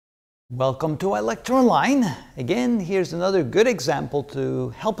Welcome to ilectureonline. Again, here's another good example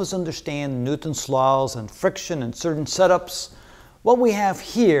to help us understand Newton's laws and friction in certain setups. What we have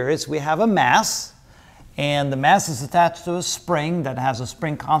here is we have a mass, and the mass is attached to a spring that has a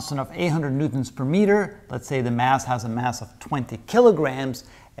spring constant of 800 newtons per meter. Let's say the mass has a mass of 20 kilograms.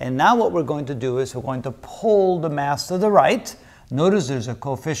 And now what we're going to do is we're going to pull the mass to the right. Notice there's a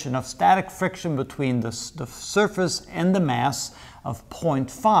coefficient of static friction between the surface and the mass of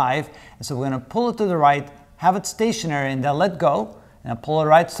 0.5, and so we're going to pull it to the right, have it stationary, and then let go, and pull it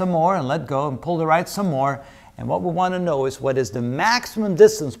right some more, and let go, and pull it right some more. And what we want to know is what is the maximum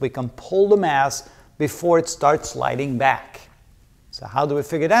distance we can pull the mass before it starts sliding back. So how do we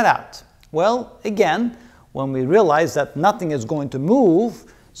figure that out? Well, again, when we realize that nothing is going to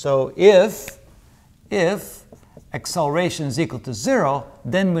move, so if acceleration is equal to 0,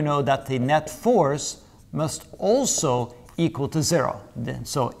 then we know that the net force must also equal to 0.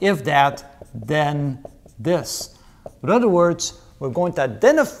 So if that, then this. In other words, we're going to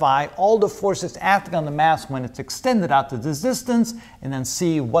identify all the forces acting on the mass when it's extended out to this distance, and then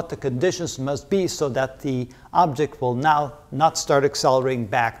see what the conditions must be so that the object will now not start accelerating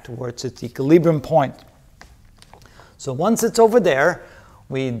back towards its equilibrium point. So once it's over there,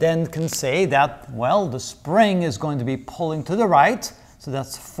 we then can say that, well, the spring is going to be pulling to the right, so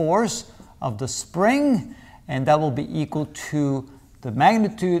that's force of the spring, and that will be equal to the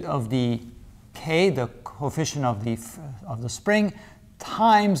magnitude of the K, the coefficient of the spring,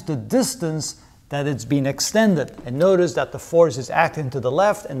 times the distance that it's being extended. And notice that the force is acting to the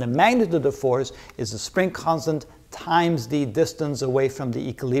left, and the magnitude of the force is the spring constant times the distance away from the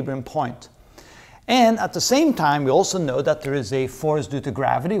equilibrium point. And at the same time, we also know that there is a force due to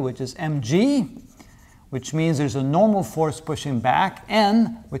gravity, which is mg, which means there's a normal force pushing back,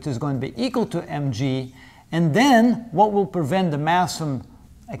 N, which is going to be equal to mg. And then, what will prevent the mass from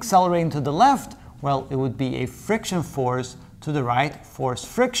accelerating to the left? Well, it would be a friction force to the right, force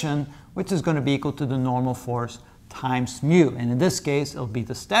friction, which is going to be equal to the normal force times mu. And in this case, it'll be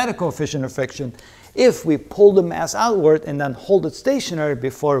the static coefficient of friction if we pull the mass outward and then hold it stationary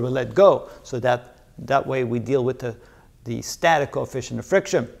before we let go. So that way we deal with the static coefficient of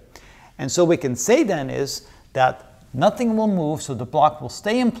friction. And so we can say then is that nothing will move, so the block will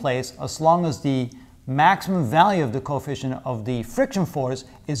stay in place as long as the maximum value of the coefficient of the friction force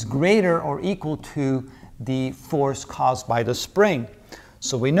is greater or equal to the force caused by the spring.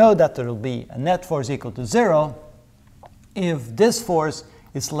 So we know that there will be a net force equal to 0 if this force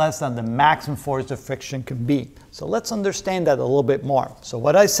is less than the maximum force the friction can be. So let's understand that a little bit more. So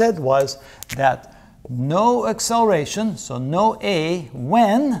what I said was that no acceleration, so no A,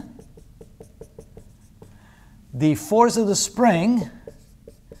 when the force of the spring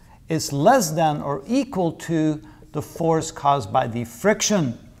is less than or equal to the force caused by the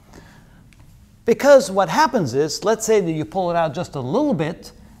friction. Because what happens is, let's say that you pull it out just a little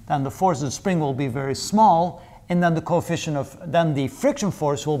bit, then the force of the spring will be very small, and then then the friction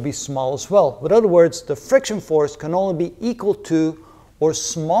force will be small as well. In other words, the friction force can only be equal to or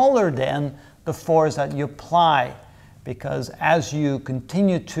smaller than the force that you apply, because as you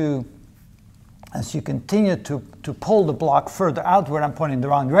continue to pull the block further outward, I'm pointing in the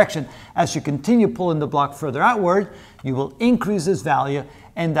wrong direction, as you continue pulling the block further outward, you will increase this value,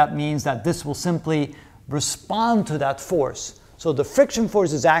 and that means that this will simply respond to that force. So the friction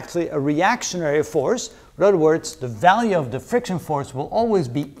force is actually a reactionary force. In other words, the value of the friction force will always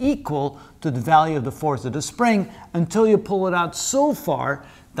be equal to the value of the force of the spring until you pull it out so far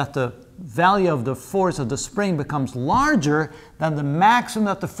that the value of the force of the spring becomes larger than the maximum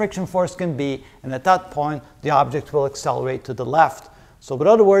that the friction force can be, and at that point the object will accelerate to the left. So in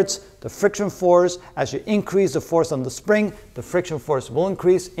other words, the friction force, as you increase the force on the spring, the friction force will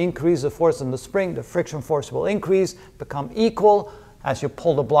increase the force on the spring, the friction force will increase, become equal as you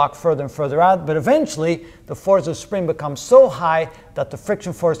pull the block further and further out, but eventually the force of the spring becomes so high that the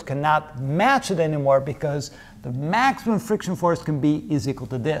friction force cannot match it anymore, because the maximum friction force can be is equal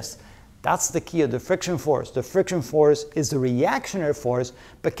to this. That's the key of the friction force. The friction force is the reactionary force,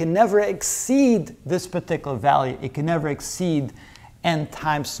 but can never exceed this particular value. It can never exceed N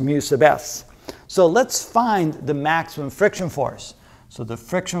times mu sub s. So let's find the maximum friction force. So the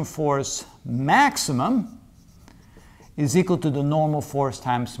friction force maximum is equal to the normal force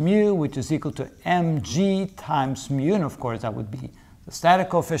times mu, which is equal to mg times mu, and of course that would be the static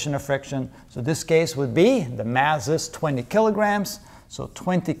coefficient of friction. So this case would be, the mass is 20 kilograms, so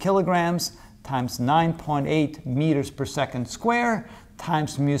 20 kilograms times 9.8 meters per second square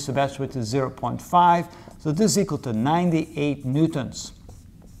times mu sub s, which is 0.5. So this is equal to 98 newtons.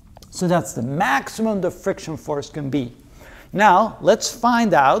 So that's the maximum the friction force can be. Now, let's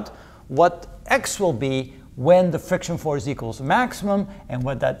find out what X will be when the friction force equals maximum and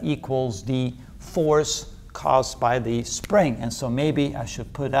what that equals the force caused by the spring. And so maybe I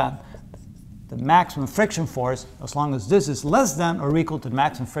should put out the maximum friction force. As long as this is less than or equal to the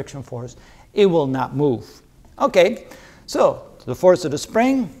maximum friction force, it will not move. Okay, so the force of the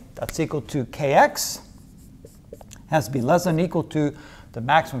spring, that's equal to Kx, has to be less than or equal to the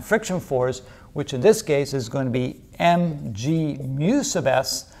maximum friction force, which in this case is going to be mg mu sub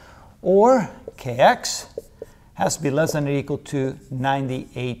s, or Kx has to be less than or equal to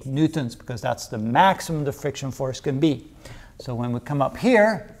 98 newtons, because that's the maximum the friction force can be. So when we come up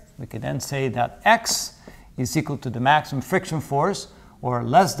here, we can then say that X is equal to the maximum friction force, or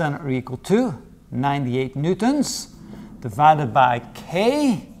less than or equal to 98 newtons, divided by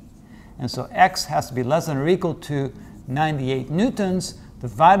K. And so X has to be less than or equal to 98 newtons,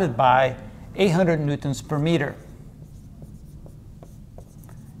 divided by 800 newtons per meter.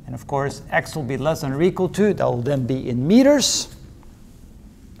 And of course, X will be less than or equal to, that will then be in meters.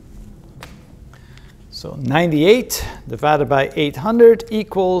 So 98 divided by 800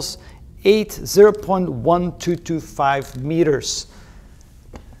 equals 0.1225 meters.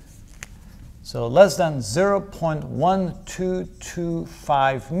 So less than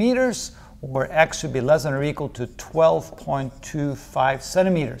 0.1225 meters, or X should be less than or equal to 12.25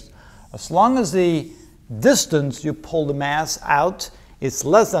 centimeters. As long as the distance you pull the mass out is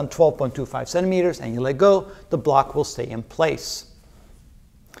less than 12.25 centimeters and you let go, the block will stay in place.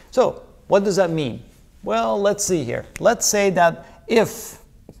 So what does that mean? Well, let's see here. Let's say that if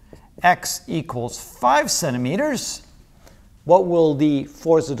X equals 5 centimeters, what will the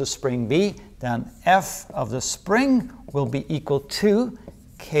force of the spring be? Then F of the spring will be equal to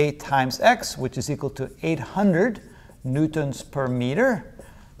K times X, which is equal to 800 newtons per meter,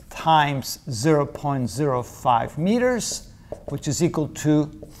 times 0.05 meters, which is equal to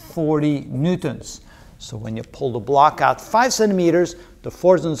 40 newtons. So when you pull the block out 5 centimeters, the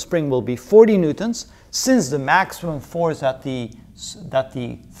force on the spring will be 40 newtons. Since the maximum force that the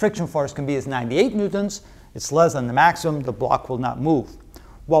friction force can be is 98 newtons, it's less than the maximum, the block will not move.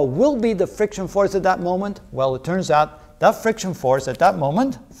 What will be the friction force at that moment? Well, it turns out that friction force at that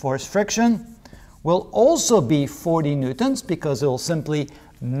moment, force friction, will also be 40 newtons because it will simply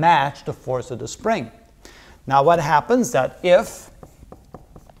match the force of the spring. Now what happens that if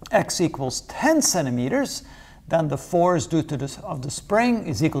X equals 10 centimeters, then the force due to of the spring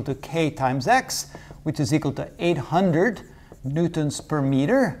is equal to K times X, which is equal to 800 newtons per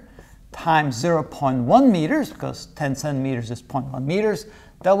meter times 0.1 meters, because 10 centimeters is 0.1 meters.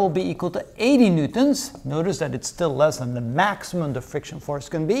 That will be equal to 80 newtons. Notice that it's still less than the maximum the friction force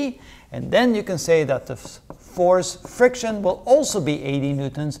can be. And then you can say that the force friction will also be 80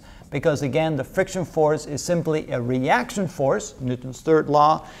 newtons, because again, the friction force is simply a reaction force, Newton's third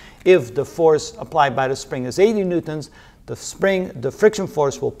law. If the force applied by the spring is 80 newtons, the friction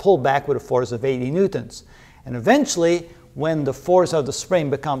force will pull back with a force of 80 newtons. And eventually, when the force of the spring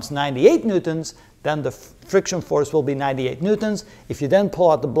becomes 98 newtons, then the friction force will be 98 newtons. If you then pull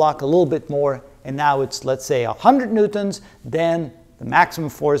out the block a little bit more, and now it's, let's say, 100 newtons, then the maximum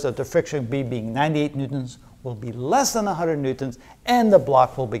force of the friction being 98 newtons will be less than 100 newtons, and the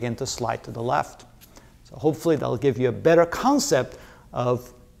block will begin to slide to the left. So hopefully that'll give you a better concept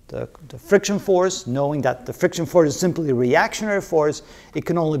of the friction force, knowing that the friction force is simply a reactionary force. It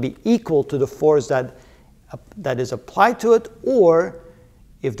can only be equal to the force that is applied to it, or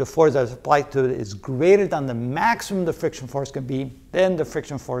if the force that is applied to it is greater than the maximum the friction force can be, then the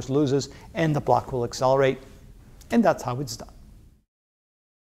friction force loses and the block will accelerate. And that's how it's done.